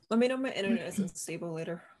Let me know my internet is unstable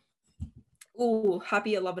later. Ooh,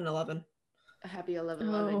 happy 11/11. Happy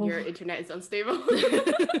 11/11. Oh. Your internet is unstable.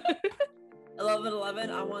 11/11.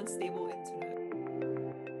 I want stable internet.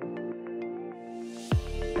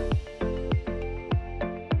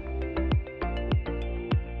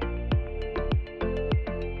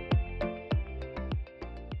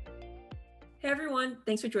 Hey everyone,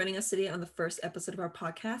 thanks for joining us today on the first episode of our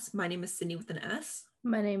podcast. My name is Sindy with an S.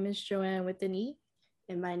 My name is Joanne with an E.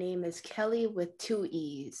 And my name is Kelley with 2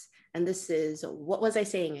 E's. And this is What Was I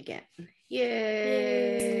Saying Again?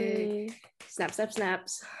 Yay! Snap, snap,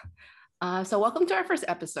 snaps. So welcome to our first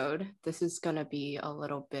episode. This is going to be a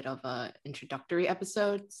little bit of an introductory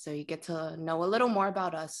episode. So you get to know a little more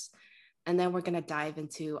about us. And then we're going to dive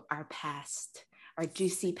into our past, our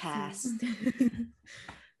juicy past.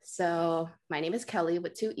 So my name is Kelley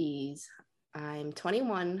with 2 E's. I'm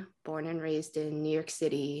 21, born and raised in New York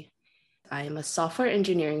City. I am a software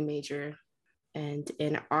engineering major. And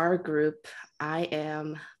in our group, I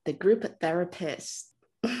am the group therapist.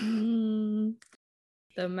 The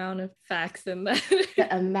amount of facts in that.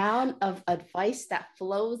 The amount of advice that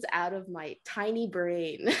flows out of my tiny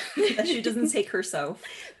brain. That she doesn't take herself.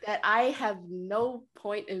 That I have no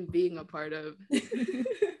point in being a part of.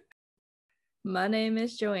 My name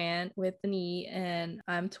is Joanne with an E, and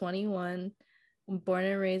I'm 21. I'm born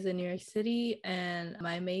and raised in New York City, and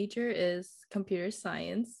my major is computer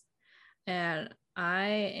science, and I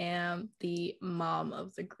am the mom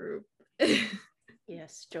of the group.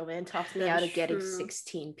 Yes, Joanne taught me how to get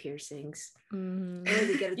 16 piercings. Mm-hmm.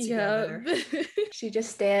 To get it together. Yep. She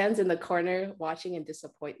just stands in the corner watching in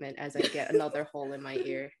disappointment as I get another hole in my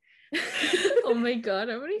ear. Oh my God,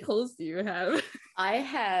 how many holes do you have? I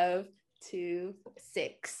have 2,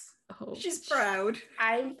 6. Oh, she's proud.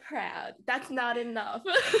 I'm proud. That's not enough.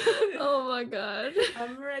 Oh my God.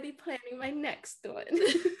 I'm already planning my next one.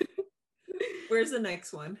 Where's the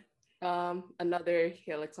next one? Another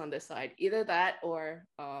helix on this side. Either that or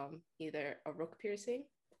either a rook piercing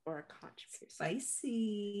or a conch piercing.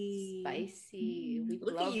 Spicy. We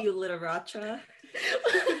Look love... at you, little Racha.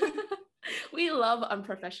 We love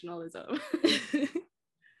unprofessionalism.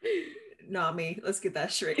 Not me. Let's get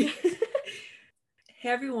that straight. Hey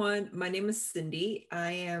everyone, my name is Sindy.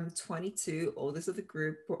 I am 22, oldest of the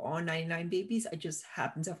group. We're all 99 babies. I just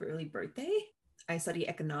happen to have an early birthday. I study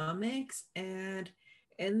economics, and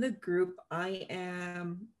in the group, I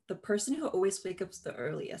am the person who always wakes up the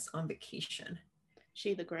earliest on vacation.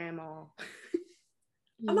 She the grandma.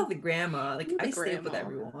 I'm not the grandma. Like, I stay up with grandma.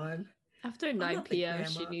 Everyone. After 9 p.m.,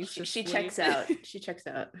 she needs to She sleep. checks out. She checks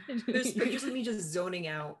out. There's pictures of me just zoning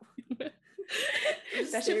out.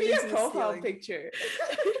 That should be your profile picture.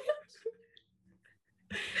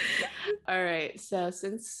 All right. So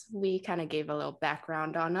since we kind of gave a little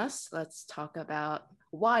background on us, let's talk about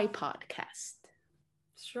why podcast.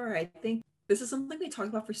 Sure. I think this is something we talked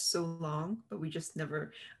about for so long, but we just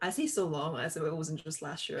never, I say so long as if it wasn't just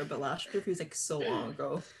last year, but last year feels like so long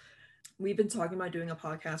ago. We've been talking about doing a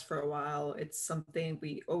podcast for a while. It's something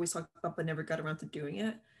we always talked about, but never got around to doing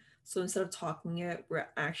it. So instead of talking it, we're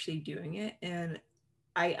actually doing it. And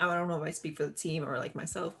I don't know if I speak for the team or like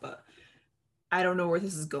myself, but I don't know where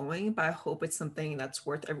this is going, but I hope it's something that's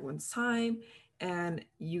worth everyone's time. And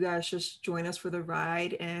you guys just join us for the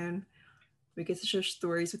ride, and we get to share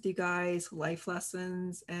stories with you guys, life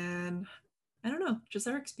lessons, and I don't know, just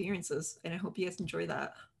our experiences. And I hope you guys enjoy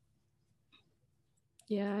that.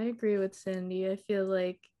 Yeah, I agree with Sindy. I feel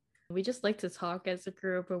like we just like to talk as a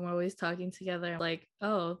group, and we're always talking together like,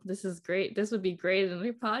 oh, this is great. This would be great in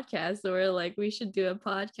a podcast. So we're like, we should do a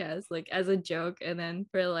podcast like as a joke. And then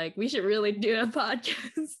we're like, we should really do a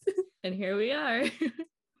podcast. And here we are.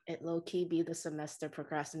 It low-key be the semester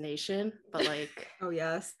procrastination, but like... Oh,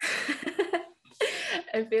 yes.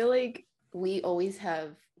 I feel like we always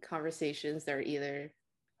have conversations that are either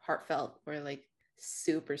heartfelt or like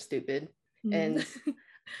super stupid. And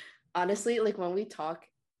honestly, like when we talk,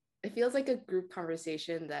 it feels like a group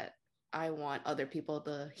conversation that I want other people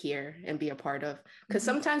to hear and be a part of. Because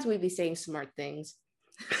sometimes we be saying smart things.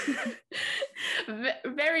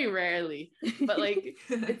 Very rarely. But like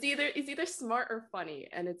it's either smart or funny.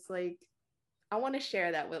 And it's like, I want to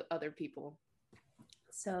share that with other people.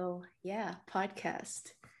 So yeah,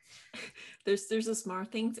 podcast. There's the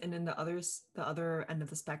smart things, and then the other end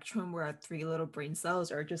of the spectrum where our 3 little brain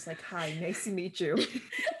cells are just like, hi, nice to meet you.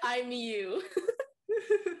 I'm you.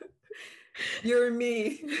 You're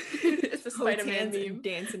me. It's a Spider-Man meme.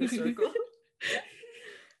 Dance in a circle.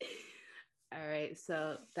 All right,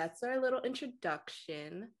 so that's our little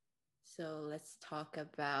introduction. So let's talk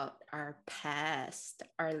about our past,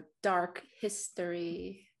 our dark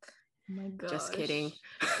history. my gosh. Just kidding.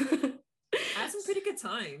 I had some pretty good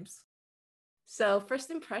times. So first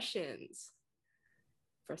impressions,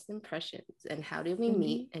 and how did we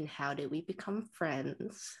meet and how did we become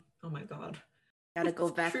friends? Oh my god. Gotta go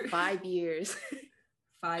back 5 years.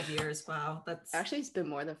 5 years. Wow. That's actually, it's been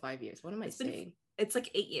more than 5 years. What am I saying? It's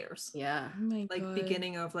like 8 years. Yeah. Oh my Like god.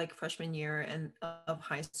 beginning of like freshman year and of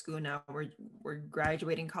high school. Now we're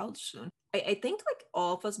graduating college soon. I think like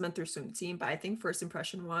all of us went through swim team, but I think first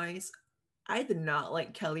impression wise, I did not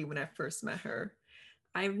like Kelley when I first met her.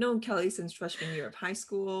 I've known Kelley since freshman year of high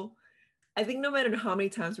school. I think no matter how many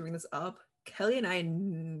times we bring this up, Kelley and I,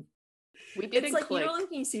 we didn't it's like, click. You know, like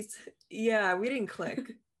you see, yeah, we didn't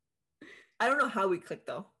click. I don't know how we clicked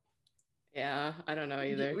though. Yeah, I don't know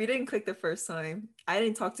either. We didn't click the first time. I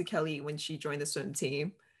didn't talk to Kelley when she joined the swim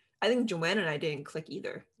team. I think Joanne and I didn't click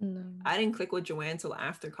either. No. I didn't click with Joanne until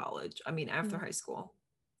after college. I mean, after high school.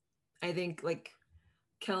 I think like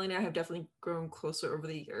Kelley and I have definitely grown closer over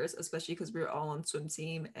the years, especially because we were all on swim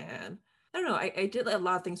team. And I don't know, I did a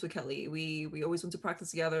lot of things with Kelley. We always went to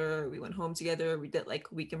practice together. We went home together. We did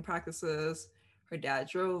like weekend practices. Her dad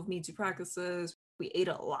drove me to practices. We ate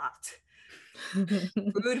a lot.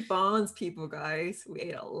 Food bonds people, guys. We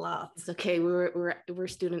ate a lot. It's okay. We're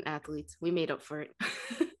student athletes. We made up for it.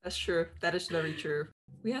 That's true. That is very true.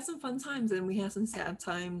 We had some fun times and we had some sad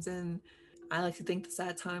times, and I like to think the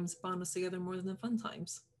sad times bond us together more than the fun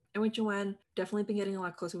times. And with Joanne, definitely been getting a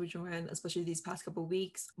lot closer with Joanne, especially these past couple of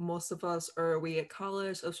weeks. Most of us are away at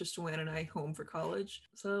college. So it's just Joanne and I home for college.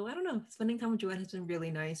 So I don't know. Spending time with Joanne has been really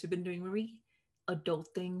nice. We've been doing very adult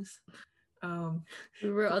things. We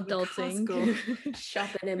were adulting.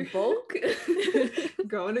 Shopping in bulk.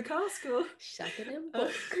 Going to Costco. Shopping in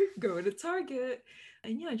bulk. Going to Target.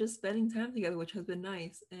 And yeah, just spending time together, which has been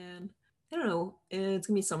nice. And I don't know, it's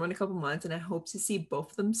gonna be summer in a couple months, and I hope to see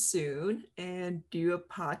both of them soon and do a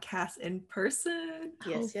podcast in person.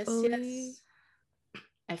 Yes.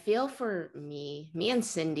 I feel for me and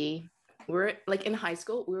Sindy, we're like in high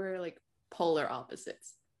school, we were like polar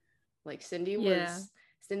opposites. Like Sindy was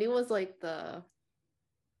like the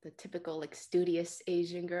typical like studious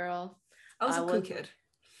Asian girl. I was a cool kid.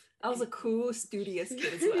 I was a cool, studious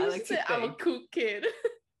kid. Is what I like to think. I'm a cool kid.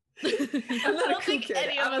 I'm not I don't think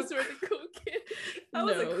any of us were the cool kid. I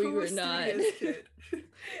was a cool, studious kid.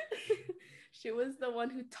 She was the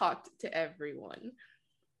one who talked to everyone,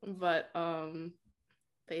 but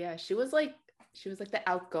yeah, she was like the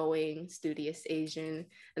outgoing, studious Asian,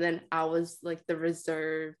 and then I was like the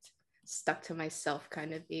reserved, stuck to myself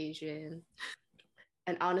kind of Asian.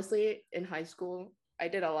 And honestly, in high school, I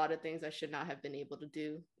did a lot of things I should not have been able to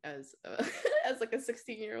do as like a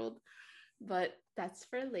 16-year-old, but that's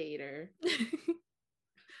for later.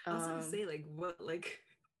 I was gonna say like what like.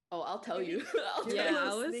 Oh, I'll tell you.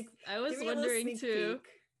 I was wondering too.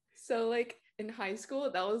 Peek. So like in high school,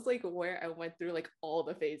 that was like where I went through like all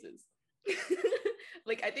the phases.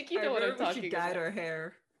 Like I think you know what I'm talking about. Dyed our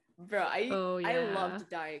hair. Bro, I loved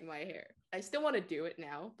dyeing my hair. I still want to do it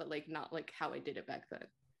now, but like not like how I did it back then.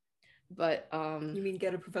 But you mean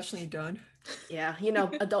get it professionally done? Yeah,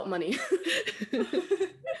 adult money.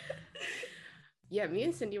 Yeah, me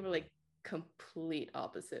and Sindy were like complete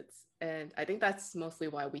opposites, and I think that's mostly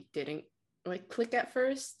why we didn't like click at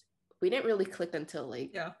first. We didn't really click until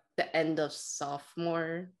like the end of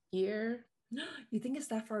sophomore year. You think it's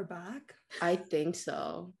that far back? I think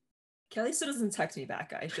so. Kelley still doesn't text me back,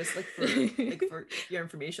 guys. Just like for your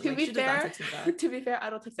information. To be fair, I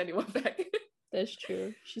don't text anyone back. That's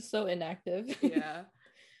true. She's so inactive. Yeah,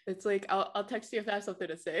 it's like I'll text you if I have something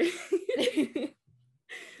to say.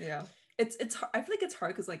 Yeah, it's I feel like it's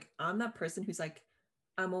hard because like I'm that person who's like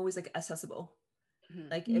I'm always like accessible.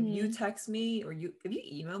 Like if you text me or if you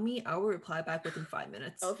email me, I will reply back within 5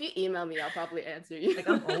 minutes. Oh, if you email me, I'll probably answer you. Like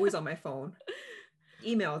I'm always on my phone.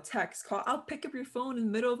 Email, text, call. I'll pick up your phone in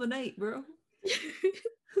the middle of the night, bro.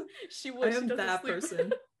 I am that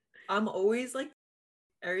person. I'm always like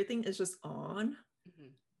everything is just on,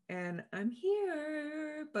 and I'm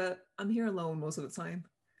here, but I'm here alone most of the time.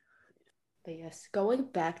 But yes, going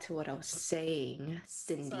back to what I was saying,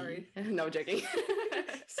 Sindy. Sorry. No, I'm joking.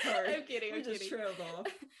 Sorry. I'm kidding. We just trailed off.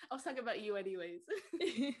 I was talking about you anyways.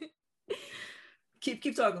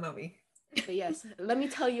 Keep talking about me. But yes, let me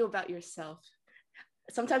tell you about yourself.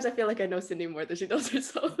 Sometimes I feel like I know Sindy more than she knows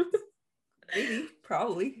herself. Maybe,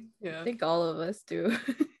 probably. Yeah. I think all of us do.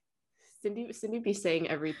 Sindy be saying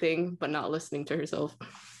everything, but not listening to herself.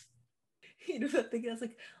 You know that thing that's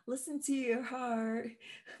like, listen to your heart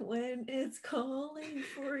when it's calling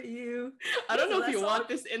for you. I don't know if you want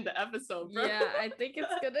this in the episode, bro. Yeah, I think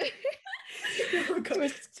it's gonna.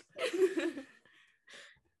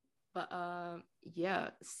 But yeah,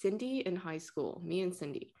 Sindy in high school, me and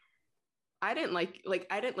Sindy. I didn't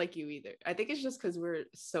like you either. I think it's just because we're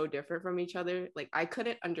so different from each other. Like I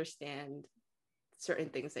couldn't understand certain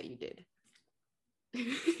things that you did.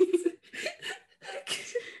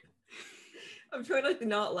 I'm trying to like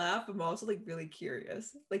not laugh. I'm also like really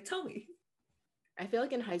curious. Like, tell me. I feel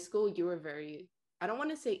like in high school you were very, I don't want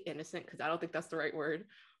to say innocent because I don't think that's the right word,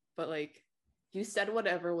 but like you said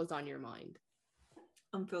whatever was on your mind.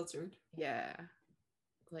 Unfiltered. Yeah.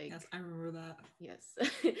 Like yes, I remember that. Yes.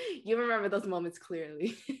 You remember those moments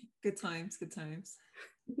clearly. Good times, good times.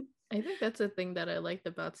 I think that's a thing that I liked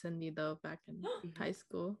about Sindy though back in high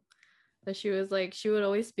school. That she was like, she would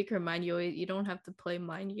always speak her mind. You don't have to play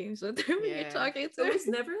mind games with her when you're talking to her. It was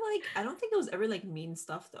never like, I don't think it was ever like mean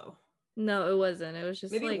stuff though. No, it wasn't. It was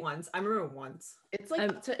just maybe like once. I remember once. It's like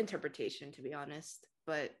up to interpretation, to be honest.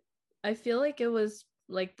 But I feel like it was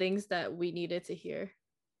like things that we needed to hear.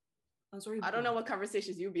 I don't know what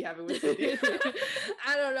conversations you'd be having with Sindy.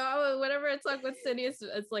 I don't know. Whenever I talk with Sindy,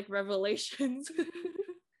 it's like revelations.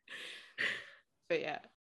 But yeah,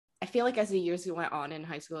 I feel like as the years went on in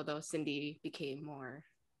high school, though, Sindy became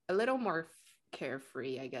a little more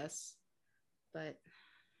carefree, I guess. But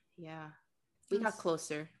yeah, we got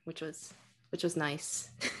closer, which was nice.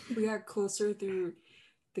 We got closer through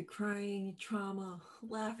the crying, trauma,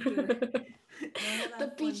 laughter,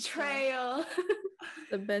 the betrayal,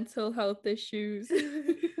 the mental health issues.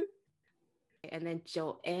 And then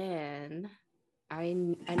Joanne, I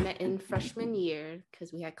met in freshman year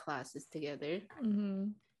because we had classes together. Mm-hmm.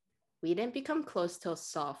 We didn't become close till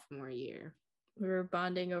sophomore year. We were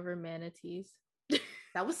bonding over manatees.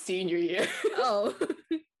 That was senior year. Oh.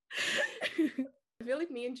 I feel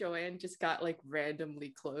like me and Joanne just got like randomly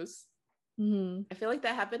close. Mm-hmm. I feel like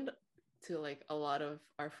that happened to like a lot of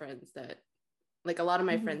our friends that, like a lot of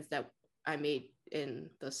my friends that I made in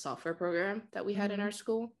the software program that we had in our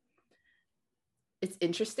school. It's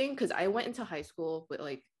interesting because I went into high school with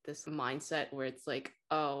like this mindset where it's like,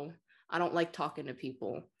 oh, I don't like talking to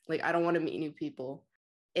people. Like, I don't want to meet new people.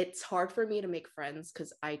 It's hard for me to make friends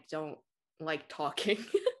because I don't like talking,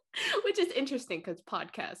 which is interesting because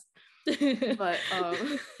podcast. But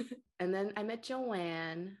and then I met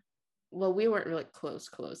Joanne. Well, we weren't really close.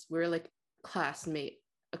 We were like classmate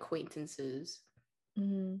acquaintances.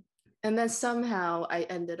 Mm-hmm. And then somehow I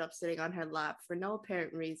ended up sitting on her lap for no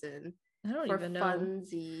apparent reason. I don't even know.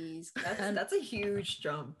 Funsies. That's a huge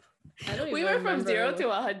jump. We went from 0 to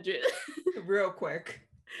 100 real quick.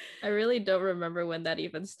 I really don't remember when that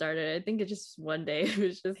even started. I think it just one day it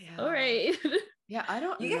was just all right. Yeah, I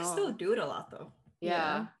don't know. You guys still do it a lot though.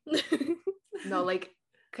 Yeah. No, like,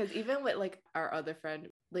 because even with like our other friend,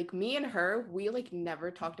 like me and her, we like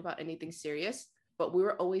never talked about anything serious, but we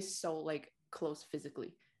were always so like close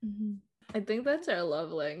physically. Mm-hmm. I think that's our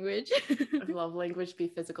love language. Love language be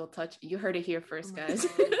physical touch. You heard it here first, guys.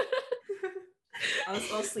 I was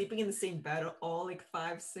all sleeping in the same bed, all like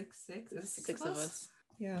 5, 6, 6 of us.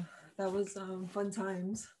 Yeah, that was fun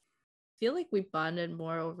times. I feel like we bonded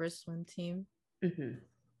more over swim team. Mm-hmm.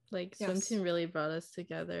 Like swim team really brought us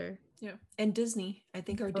together. Yeah, and Disney. I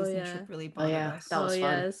think our Disney trip really bonded us. That was fun.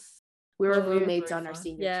 Yes. We were roommates on our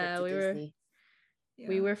senior trip to Disney.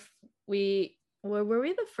 Were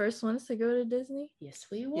we the first ones to go to Disney? Yes,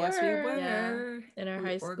 we were. Yeah. In our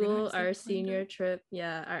high school, our senior trip.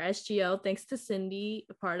 Yeah, our SGO. Thanks to Sindy,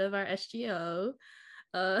 a part of our SGO.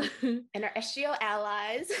 And our SGO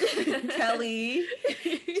allies, Kelley,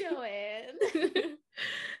 Joanne.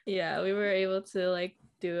 Yeah, we were able to like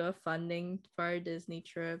do a funding for our Disney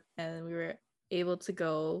trip, and we were able to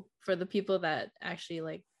go for the people that actually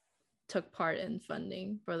like took part in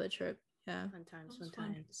funding for the trip. Yeah, fun times.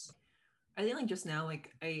 I think like just now, like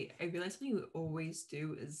I realized something we always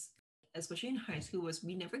do is, especially in high school, was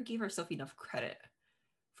we never gave ourselves enough credit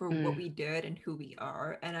for what we did and who we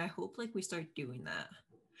are. And I hope like we start doing that.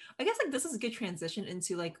 I guess like this is a good transition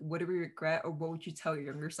into like, what do we regret, or what would you tell your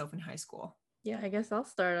younger self in high school? Yeah, I guess I'll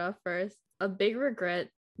start off first. A big regret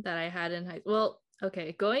that I had in high school. Well,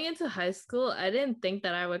 okay, going into high school, I didn't think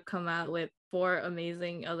that I would come out with 4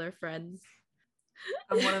 amazing other friends.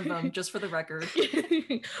 I'm one of them, just for the record.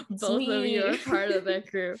 Both of you are part of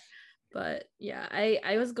that group. But yeah,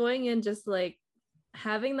 I was going in just like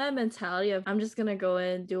having that mentality of I'm just gonna go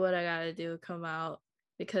in, do what I gotta do, come out.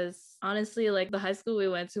 Because honestly, like the high school we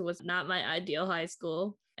went to was not my ideal high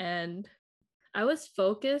school. And I was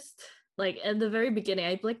focused, like at the very beginning,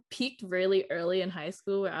 I like peaked really early in high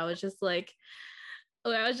school where I was just like,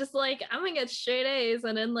 I'm gonna get straight A's.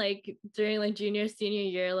 And then like during like junior, senior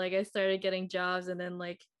year, like I started getting jobs, and then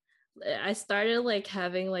like I started like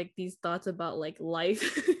having like these thoughts about like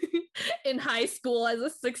life in high school as a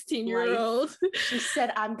 16-year-old. She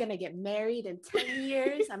said, I'm gonna get married in 10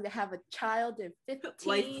 years. I'm gonna have a child in 15.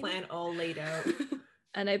 Life plan all laid out.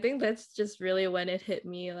 And I think that's just really when it hit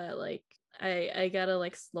me that like I gotta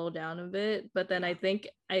like slow down a bit. But then I think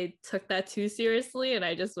I took that too seriously and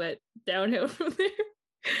I just went downhill from there.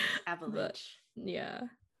 Avalanche. But, yeah.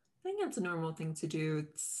 I think that's a normal thing to do.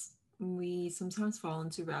 We sometimes fall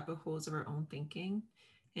into rabbit holes of our own thinking,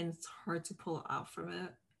 and it's hard to pull out from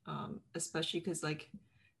it. Especially because, like,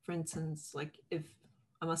 for instance, like if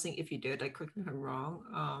I'm not saying if you did, like, correct me if I'm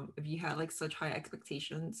wrong. If you had like such high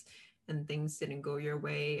expectations and things didn't go your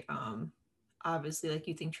way, obviously, like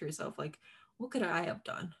you think to yourself, like, what could I have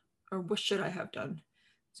done, or what should I have done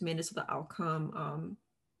to make it so the outcome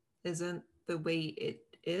isn't the way it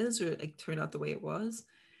is, or like turned out the way it was.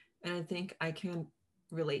 And I think I can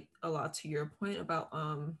relate a lot to your point about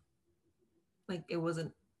like it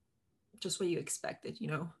wasn't just what you expected, you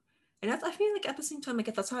know. And I feel like at the same time,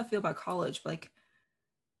 like that's how I feel about college. Like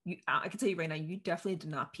I can tell you right now, you definitely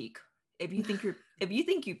did not peak. If you think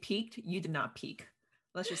you peaked, you did not peak.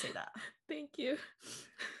 Let's just say that. Thank you.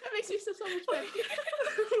 That makes me so much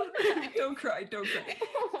better. Don't cry.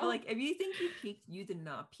 But like if you think you peaked, you did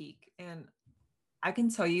not peak. And I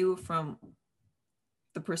can tell you from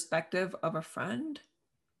the perspective of a friend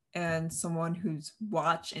and someone who's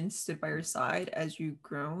watched and stood by your side as you've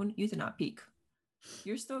grown, you did not peak.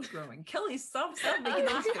 You're still growing. Kelley, stop making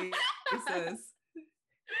those faces.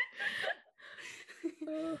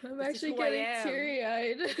 Oh, I'm actually getting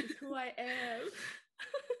teary-eyed. This is who I am.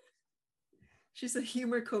 She's a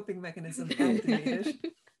humor coping mechanism activated.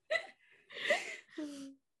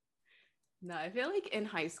 No, I feel like in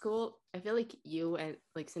high school, I feel like you and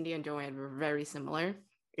like Sindy and Joanne were very similar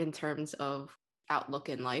in terms of outlook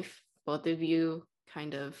in life. Both of you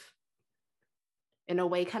kind of, in a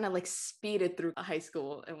way, kind of like speeded through high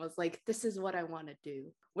school and was like, this is what I want to do,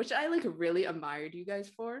 which I like really admired you guys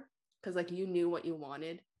for, because like you knew what you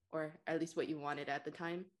wanted, or at least what you wanted at the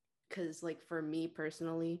time. Because like for me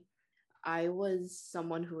personally, I was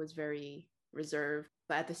someone who was very reserved,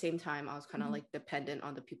 but at the same time, I was kind of like dependent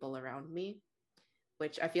on the people around me,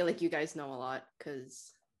 which I feel like you guys know a lot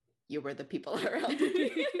because you were the people around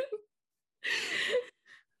me.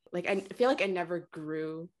 Like, I feel like I never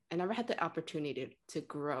grew. I never had the opportunity to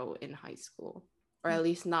grow in high school, or at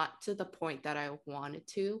least not to the point that I wanted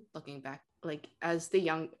to, looking back, like as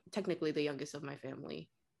technically the youngest of my family.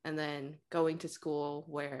 And then going to school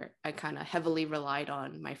where I kind of heavily relied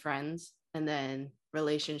on my friends, and then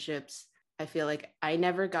relationships. I feel like I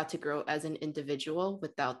never got to grow as an individual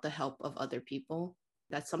without the help of other people.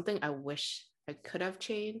 That's something I wish I could have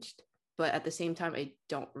changed. But at the same time, I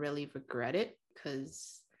don't really regret it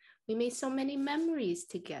because we made so many memories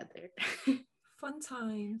together. Fun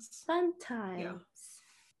times. Yeah.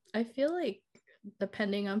 I feel like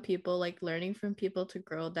depending on people, like learning from people to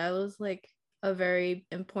grow, that was like a very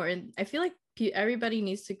important, I feel like everybody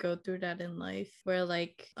needs to go through that in life, where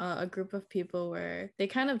like a group of people where they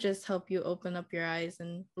kind of just help you open up your eyes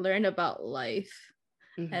and learn about life.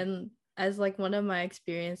 And as like one of my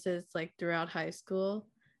experiences like throughout high school,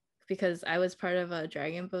 because I was part of a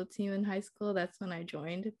dragon boat team in high school, that's when I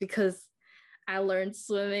joined, because I learned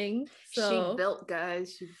swimming. So she built,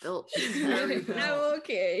 guys. She built. She's very built. I'm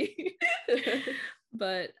okay.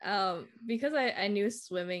 But because I knew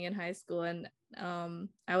swimming in high school, and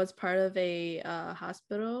I was part of a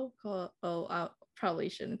hospital called, I probably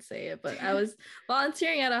shouldn't say it, but I was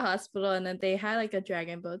volunteering at a hospital, and then they had like a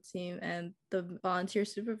dragon boat team, and the volunteer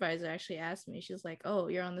supervisor actually asked me, she's like, oh,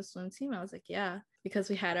 you're on the swim team? I was like, yeah, because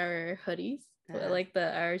we had our hoodies, like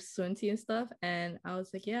our swim team stuff, and I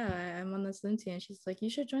was like, yeah, I'm on the swim team. And she's like, you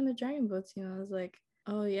should join the dragon boat team. I was like,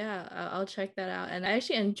 oh yeah, I'll check that out. And I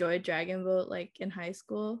actually enjoyed dragon boat like in high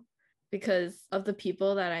school because of the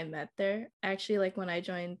people that I met there. Actually, like when I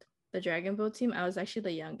joined the dragon boat team, I was actually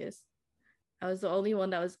the youngest. I was the only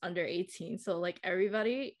one that was under 18. So like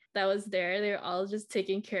everybody that was there, they were all just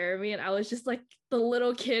taking care of me, and I was just like the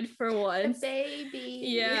little kid for once. The baby.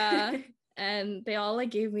 Yeah. And they all like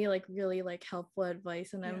gave me like really like helpful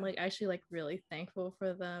advice, and I'm like actually like really thankful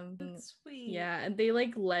for them. That's sweet. Yeah, and they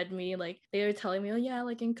like led me, like they were telling me, oh yeah,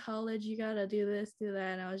 like in college you gotta do this, do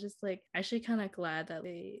that, and I was just like actually kind of glad that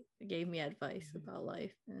they gave me advice about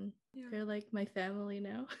life, and they're like my family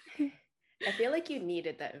now. I feel like you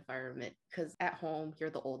needed that environment because at home you're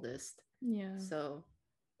the oldest. Yeah. So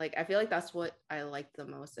like I feel like that's what I like the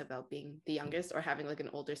most about being the youngest or having like an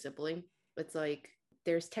older sibling. It's like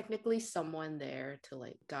there's technically someone there to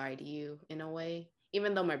like guide you in a way,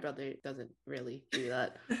 even though my brother doesn't really do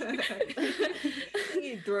that.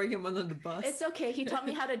 You throwing him under the bus. It's okay. He taught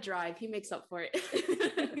me how to drive. He makes up for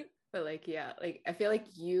it. But like, yeah, like I feel like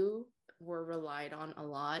you were relied on a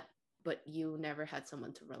lot, but you never had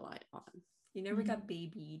someone to rely on. You never got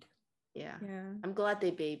babied. Yeah. Yeah. I'm glad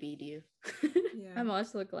they babied you. Yeah. I'm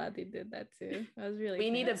also glad they did that too. I was really We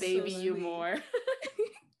need to That's so baby you sweet. more.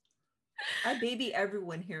 I baby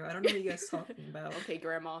everyone here. I don't know what you guys talking about. Okay,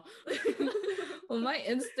 grandma. Well, my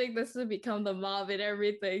instinct is to become the mom and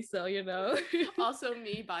everything, so you know. Also,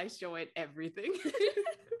 me buys Joanne everything.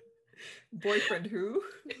 Boyfriend who?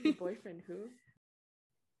 Boyfriend who?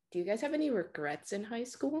 Do you guys have any regrets in high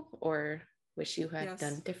school or wish you had Yes.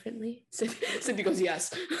 done differently? Cindy goes,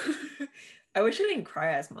 yes. I wish I didn't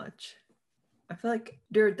cry as much. I feel like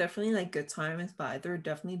there are definitely like good times, but there are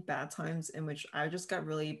definitely bad times in which I just got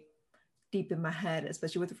really deep in my head,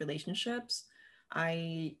 especially with relationships.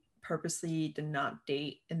 I purposely did not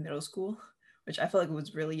date in middle school, which I feel like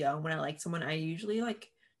was really young. When I liked someone, I usually like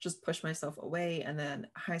just push myself away. And then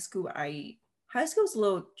high school was a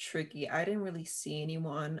little tricky. I didn't really see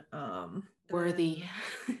anyone Worthy.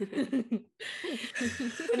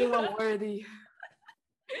 Anyone worthy.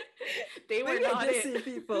 They were Maybe not I did it.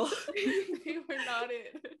 see people. They were not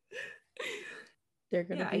it. They're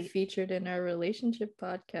gonna be featured in our relationship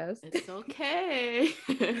podcast. It's okay.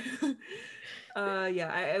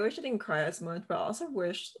 Yeah, I wish I didn't cry as much, but I also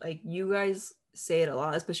wish like you guys say it a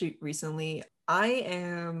lot, especially recently. I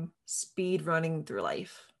am speed running through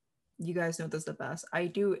life. You guys know this the best. I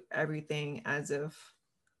do everything as if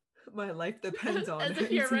my life depends on As it.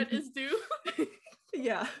 if your rent is due.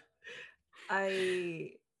 Yeah.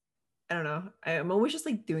 I don't know. I'm always just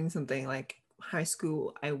like doing something like high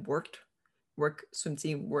school. I work, swim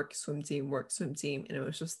team, work, swim team, work, swim team. And it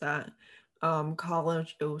was just that.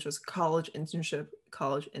 College, it was just college internship,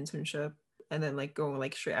 and then like going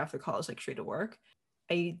like straight after college, like straight to work.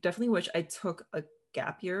 I definitely wish I took a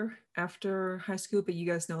gap year after high school, but you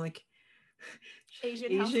guys know like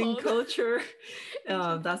Asian Asian household. culture.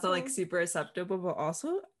 Asian That's not like household. super acceptable, but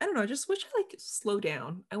also I don't know, I just wish I like slow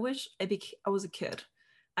down. I wish I was a kid.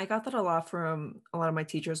 I got that a lot from a lot of my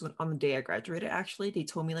teachers when on the day I graduated. Actually, they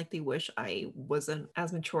told me like they wish I wasn't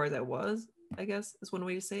as mature as I was, I guess is one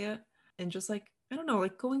way to say it. And just like, I don't know,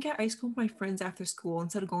 like go and get ice cream with my friends after school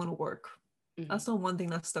instead of going to work. That's the one thing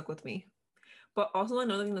that stuck with me. But also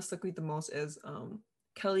another thing that stuck with me the most is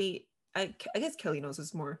Kelley. I guess Kelley knows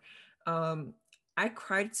this more. Um, I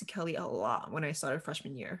cried to Kelley a lot when I started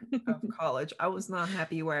freshman year of college. I was not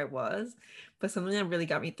happy where I was, but something that really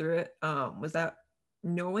got me through it was that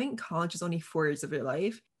knowing college is only 4 years of your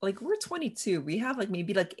life. Like we're 22, we have like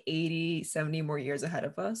maybe like 80, 70 more years ahead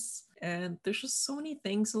of us. And there's just so many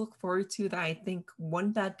things to look forward to that I think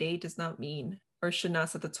one bad day does not mean or should not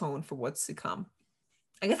set the tone for what's to come.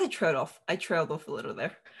 I guess I trailed off a little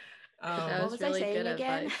there. That What was was I really saying good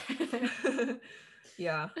again? advice.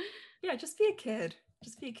 Yeah. Yeah, just be a kid.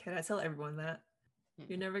 Just be a kid. I tell everyone that.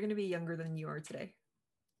 You're never going to be younger than you are today.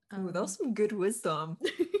 Ooh, that was some good wisdom.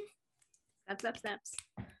 Snaps.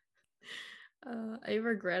 A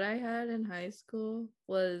regret I had in high school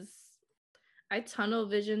was I tunnel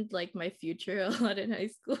visioned like my future a lot in high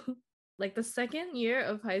school. Like the second year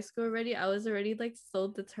of high school already, I was already like so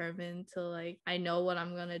determined to like I know what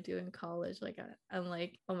I'm gonna do in college. Like I'm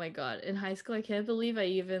like, oh my god, in high school I can't believe I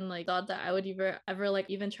even like thought that I would ever like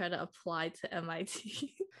even try to apply to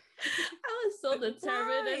MIT. I was so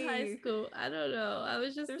determined in high school. I don't know. I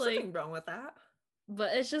was just There's like nothing wrong with that.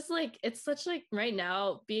 but it's just like it's such like right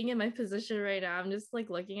now being in my position right now, I'm just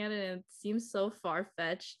like looking at it and it seems so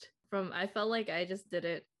far-fetched from I felt like I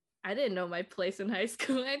didn't know my place in high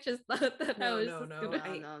school. I just thought that I was just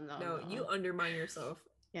gonna No, you undermine yourself.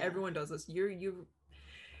 Yeah. Everyone does this. You're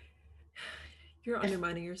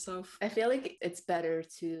undermining yourself. I feel like it's better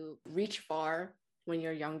to reach far when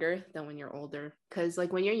you're younger than when you're older. Because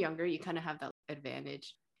like when you're younger, you kind of have that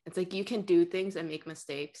advantage. It's like you can do things and make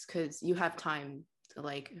mistakes because you have time to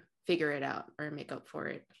like figure it out or make up for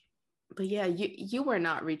it. But yeah, you were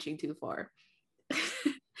not reaching too far.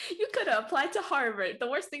 You could have applied to Harvard. The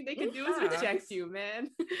worst thing they could do is reject you, man.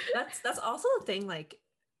 That's also the thing. Like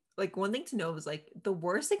one thing to know is like the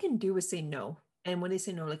worst they can do is say no. And when they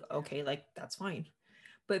say no, like okay, like that's fine.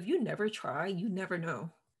 But if you never try, you never know.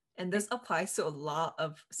 And this applies to a lot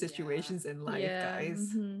of situations in life, guys.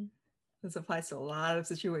 Mm-hmm. This applies to a lot of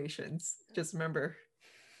situations. Just remember.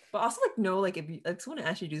 But also like no, like if you like someone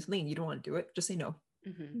asks you to do something and you don't want to do it, just say no.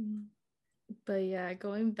 Mm-hmm. But yeah,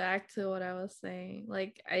 going back to what I was saying,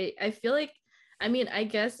 like I feel like I mean, I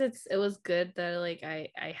guess it was good that like I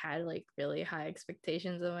had like really high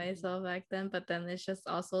expectations of myself back then, but then it's just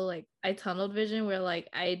also like I tunneled vision where like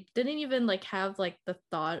I didn't even like have like the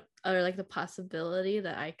thought or like the possibility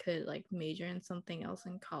that I could like major in something else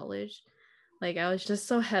in college. Like I was just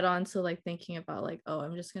so head on to like thinking about like, oh,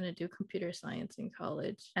 I'm just gonna do computer science in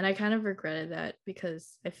college. And I kind of regretted that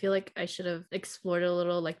because I feel like I should have explored a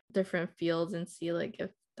little like different fields and see like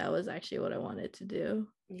if that was actually what I wanted to do.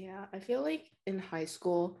 Yeah, I feel like in high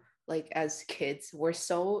school, like as kids, we're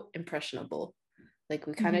so impressionable. Like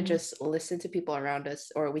we kind of just listen to people around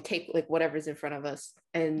us, or we take like whatever's in front of us.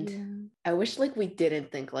 And I wish like we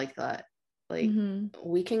didn't think like that. Like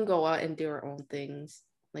we can go out and do our own things.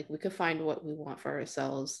 Like we could find what we want for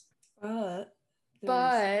ourselves.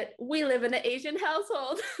 But we live in an Asian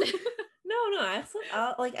household.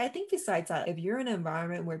 No, like I think besides that, if you're in an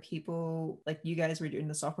environment where people like you guys were doing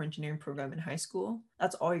the software engineering program in high school,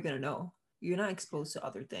 that's all you're gonna know. You're not exposed to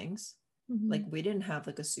other things. Like we didn't have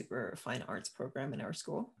like a super fine arts program in our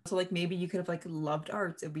school, so like maybe you could have like loved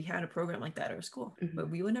arts if we had a program like that at our school, but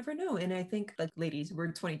we would never know. And I think like ladies,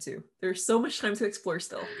 we're 22, there's so much time to explore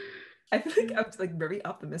still. I feel like I'm like very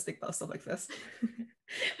optimistic about stuff like this.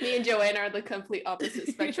 Me and Joanne are the complete opposite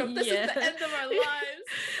spectrum. This is the end of our lives.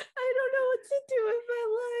 I don't know what to do with my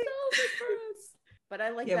life. But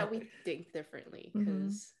I like that we think differently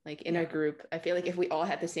because like in our group, I feel like if we all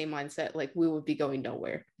had the same mindset, like we would be going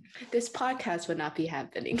nowhere. This podcast would not be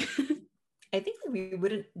happening. I think that we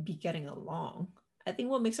wouldn't be getting along. I think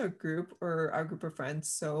what makes our group or our group of friends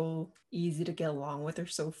so easy to get along with or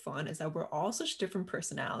so fun is that we're all such different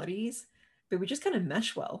personalities, but we just kind of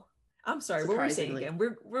mesh well. I'm sorry, what were we saying again?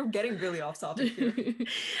 We're getting really off topic here.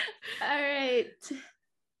 All right.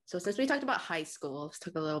 So since we talked about high school, let's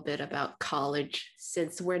talk a little bit about college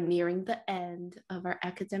since we're nearing the end of our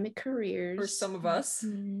academic careers. For some of us.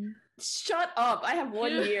 Shut up. I have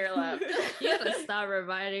 1 year left. You gotta stop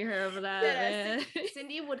reminding her of that. Yeah,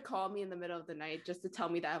 Cindy would call me in the middle of the night just to tell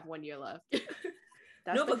me that I have 1 year left.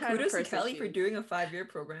 No, but kudos to Kelley for doing a 5-year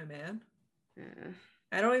program, man. Yeah.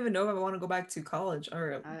 I don't even know if I want to go back to college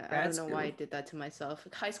or I don't know why I did that to myself.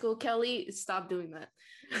 High school, Kelley, stop doing that.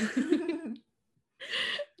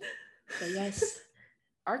 But yes,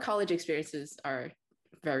 our college experiences are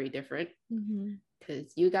very different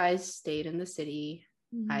because you guys stayed in the city.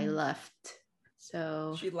 I left.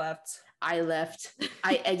 So she left. I left.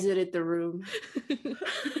 I exited the room.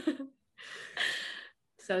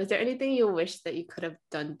 So is there anything you wish that you could have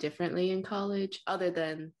done differently in college other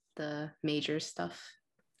than the major stuff?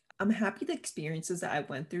 I'm happy the experiences that I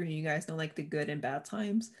went through, and you guys know like the good and bad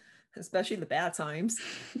times, especially the bad times.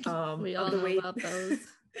 We all know about those.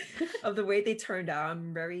 Of the way they turned out.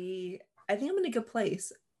 I think I'm in a good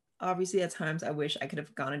place. Obviously, at times I wish I could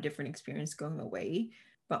have gone a different experience going away.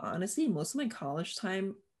 But honestly, most of my college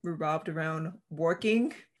time revolved around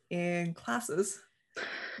working and classes.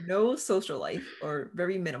 No social life or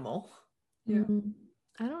very minimal. Yeah.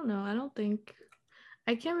 I don't know.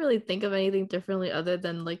 I can't really think of anything differently other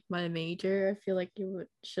than like my major. I feel like you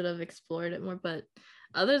should have explored it more. But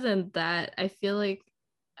other than that, I feel like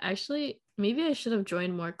actually maybe I should have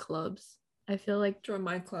joined more clubs. I feel like join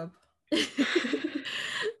my club.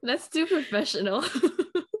 That's too professional.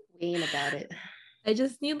 We ain't about it. I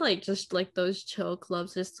just need like those chill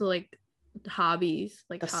clubs, just to like hobbies,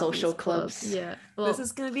 like the social clubs. Yeah. Well, this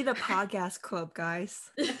is gonna be the podcast club, guys.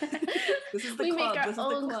 This is the we club. Make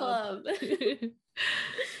our own club.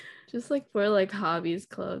 Just like for like hobbies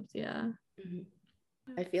clubs, yeah.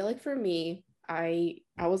 I feel like for me, I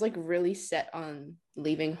was like really set on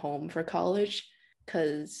leaving home for college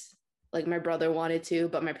because like my brother wanted to,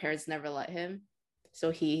 but my parents never let him.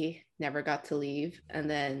 So he never got to leave. And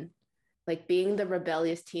then like being the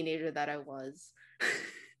rebellious teenager that I was,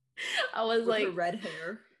 I was with like her red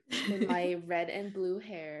hair. In my red and blue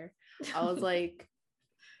hair. I was like,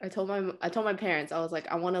 I told my parents, I was like,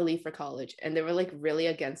 I want to leave for college. And they were like really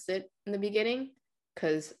against it in the beginning.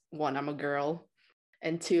 Because 1, I'm a girl.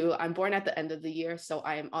 And 2, I'm born at the end of the year. So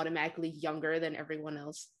I am automatically younger than everyone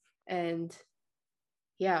else. And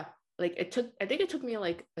yeah, like I think it took me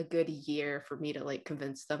like a good year for me to like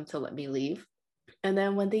convince them to let me leave. And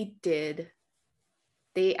then when they did,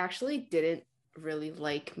 they actually didn't really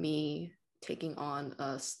like me taking on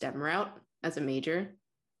a STEM route as a major.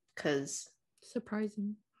 Because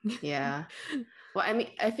surprising. Yeah. Well, I mean,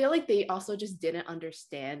 I feel like they also just didn't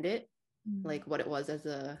understand it, like what it was as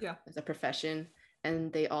a profession.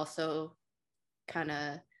 And they also kind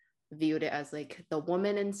of viewed it as like the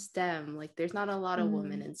woman in STEM. Like there's not a lot of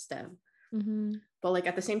women in STEM. But like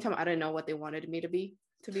at the same time, I didn't know what they wanted me to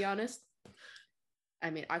be honest. I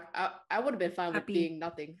mean, I would have been fine with being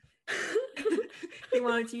nothing. They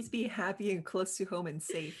wanted you to be happy and close to home and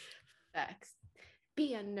safe. Facts.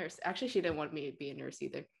 Be a nurse. Actually, she didn't want me to be a nurse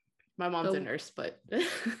either. My mom's a nurse, but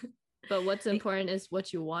but what's important is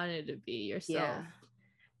what you wanted to be yourself.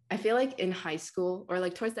 Yeah. I feel like in high school or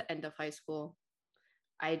like towards the end of high school,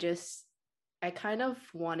 I kind of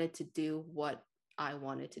wanted to do what I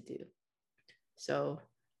wanted to do. So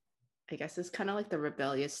I guess it's kind of like the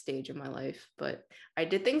rebellious stage of my life, but I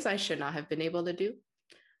did things I should not have been able to do.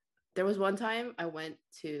 There was one time I went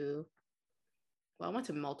to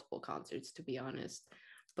multiple concerts, to be honest,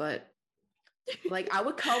 but like I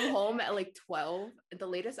would come home at like 12. The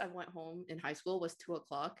latest I went home in high school was 2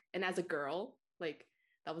 o'clock. And as a girl, like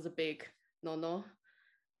that was a big no.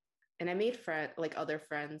 And I made other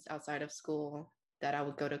friends outside of school that I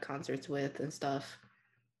would go to concerts with and stuff.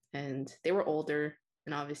 And they were older.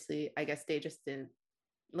 And obviously, I guess they just they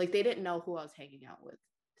didn't know who I was hanging out with.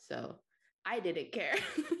 So I didn't care.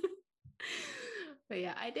 But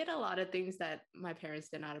yeah, I did a lot of things that my parents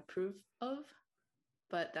did not approve of.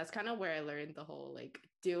 But that's kind of where I learned the whole like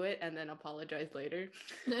do it and then apologize later.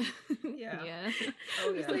 Yeah.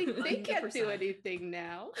 Oh yeah. It's like they can't do anything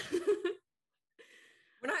now.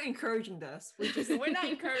 We're not encouraging this. We're not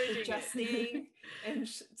encouraging just saying and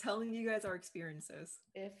telling you guys our experiences.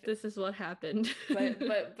 If this is what happened.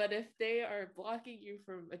 but if they are blocking you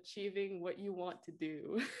from achieving what you want to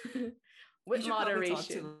do, with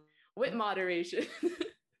moderation. With moderation.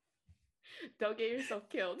 Don't get yourself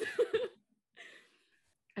killed.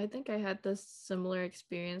 I think I had this similar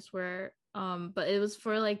experience where but it was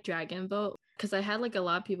for like Dragon Boat, because I had like a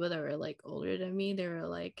lot of people that were like older than me. They were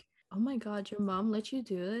like, oh my god, your mom let you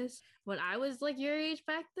do this? When I was like your age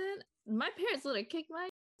back then, my parents would have kicked my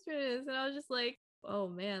ass for this. And I was just like, oh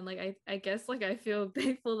man, like I guess like I feel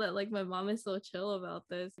thankful that like my mom is so chill about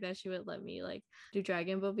this, that she would let me like do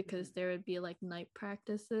Dragon Boat, because there would be like night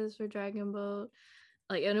practices for Dragon Boat.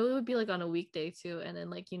 Like, and it would be like on a weekday too. And then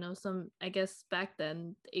like, you know, I guess back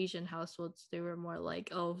then Asian households, they were more like,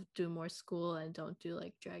 oh, do more school and don't do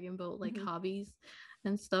like Dragon Boat like hobbies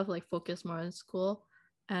and stuff, like focus more on school.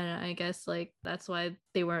 And I guess like that's why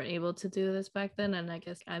they weren't able to do this back then. And I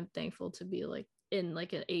guess I'm thankful to be like in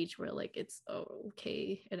like an age where like it's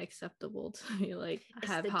okay and acceptable to be like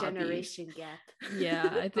it's have the hobbies. Generation gap.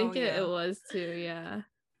 Yeah, I think it was too. Yeah.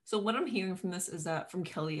 So what I'm hearing from this is that from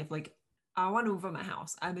Kelley, of like, I want to move out of my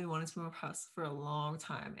house. I've been wanting to move out of my house for a long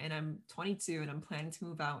time, and I'm 22 and I'm planning to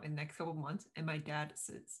move out in the next couple of months, and my dad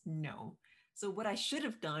says no. So what I should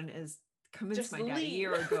have done is convince my dad a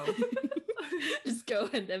year ago. Just go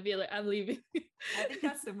and then be like, I'm leaving. I think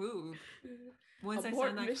that's the move. Once I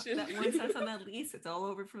sign that lease, it's all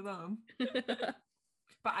over for them. But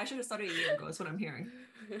I should have started a year ago. That's what I'm hearing.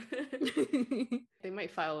 They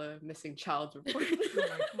might file a missing child report. Oh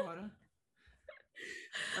my god.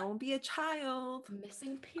 I won't be a child.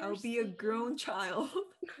 Missing piercing. I'll be a grown child.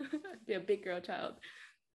 Be a big girl child.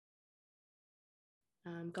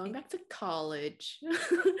 Going back to college.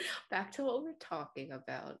 Back to what we're talking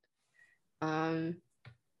about. I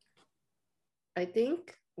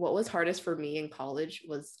think what was hardest for me in college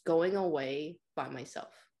was going away by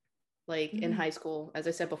myself. Like in high school, as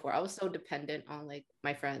I said before, I was so dependent on like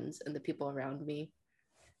my friends and the people around me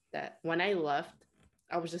that when I left,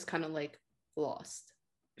 I was just kind of like lost.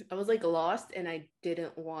 I was like lost, and I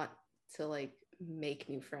didn't want to like make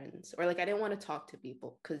new friends, or like I didn't want to talk to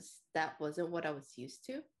people because that wasn't what I was used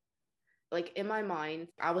to. Like in my mind,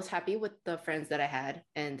 I was happy with the friends that I had,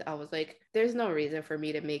 and I was like, there's no reason for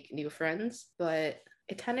me to make new friends. But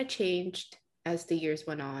it kind of changed as the years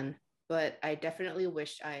went on. But I definitely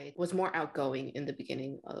wish I was more outgoing in the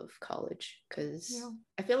beginning of college, because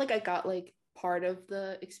I feel like I got like part of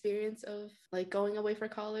the experience of like going away for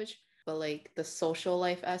college, but like the social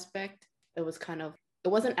life aspect, it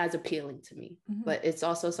wasn't as appealing to me. But it's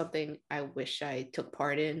also something I wish I took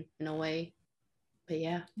part in a way. But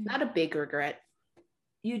yeah, not a big regret.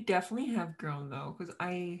 You definitely have grown though, because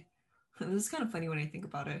this is kind of funny when I think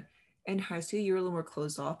about it. In high school, you were a little more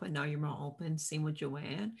closed off, but now you're more open. Same with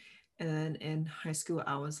Joanne. And then in high school,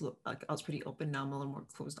 I was pretty open. Now I'm a little more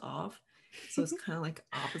closed off. So it's kind of like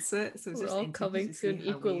opposite. So it's we're just all coming to an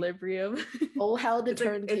equilibrium. Oh, how the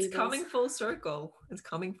turntables. It's coming full circle. It's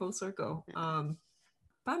coming full circle.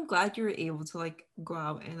 But I'm glad you were able to like go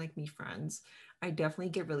out and like meet friends. I definitely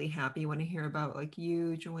get really happy when I hear about like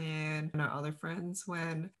you, Joanne, and our other friends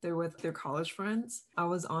when they're with their college friends. I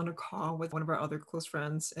was on a call with one of our other close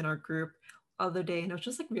friends in our group the other day, and it was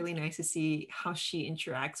just like really nice to see how she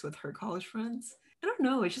interacts with her college friends. I don't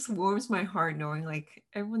know, it just warms my heart knowing like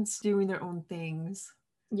everyone's doing their own things.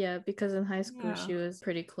 Yeah, because in high school she was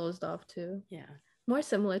pretty closed off too. Yeah. More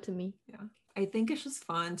similar to me. Yeah. I think it's just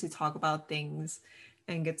fun to talk about things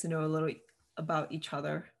and get to know a little about each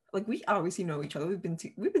other. Like we obviously know each other. We've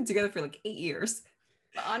been together for like 8 years.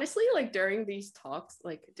 But honestly, like during these talks,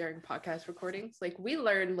 like during podcast recordings, like we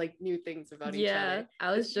learn like new things about each other. Yeah,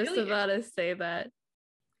 I was It's just really about to say that.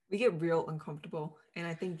 We get real uncomfortable, and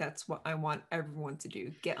I think that's what I want everyone to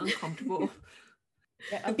do. Get uncomfortable.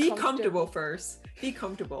 Yeah, Be comfortable first. Be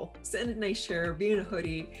comfortable. Sit in a nice chair, be in a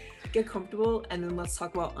hoodie, get comfortable, and then let's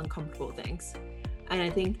talk about uncomfortable things. And I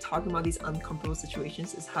think talking about these uncomfortable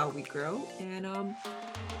situations is how we grow. And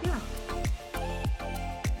yeah.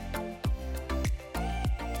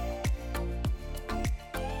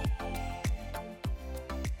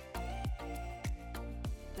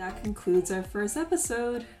 That concludes our first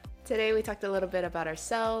episode. Today we talked a little bit about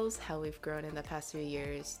ourselves, how we've grown in the past few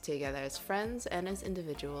years together as friends and as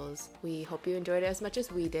individuals. We hope you enjoyed it as much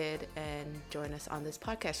as we did and join us on this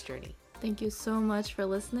podcast journey. Thank you so much for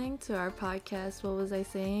listening to our podcast. What was I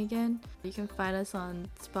saying again? You can find us on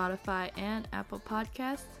Spotify and Apple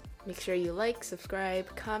Podcasts. Make sure you like,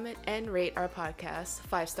 subscribe, comment, and rate our podcast.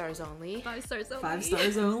 5 stars only. 5 stars only. 5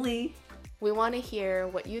 stars only. We want to hear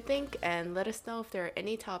what you think and let us know if there are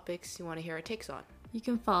any topics you want to hear our takes on. You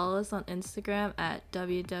can follow us on Instagram at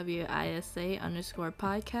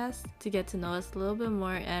WWISA_podcast to get to know us a little bit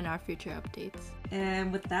more and our future updates.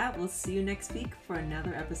 And with that, we'll see you next week for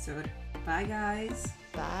another episode. Bye, guys.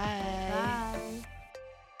 Bye. Bye.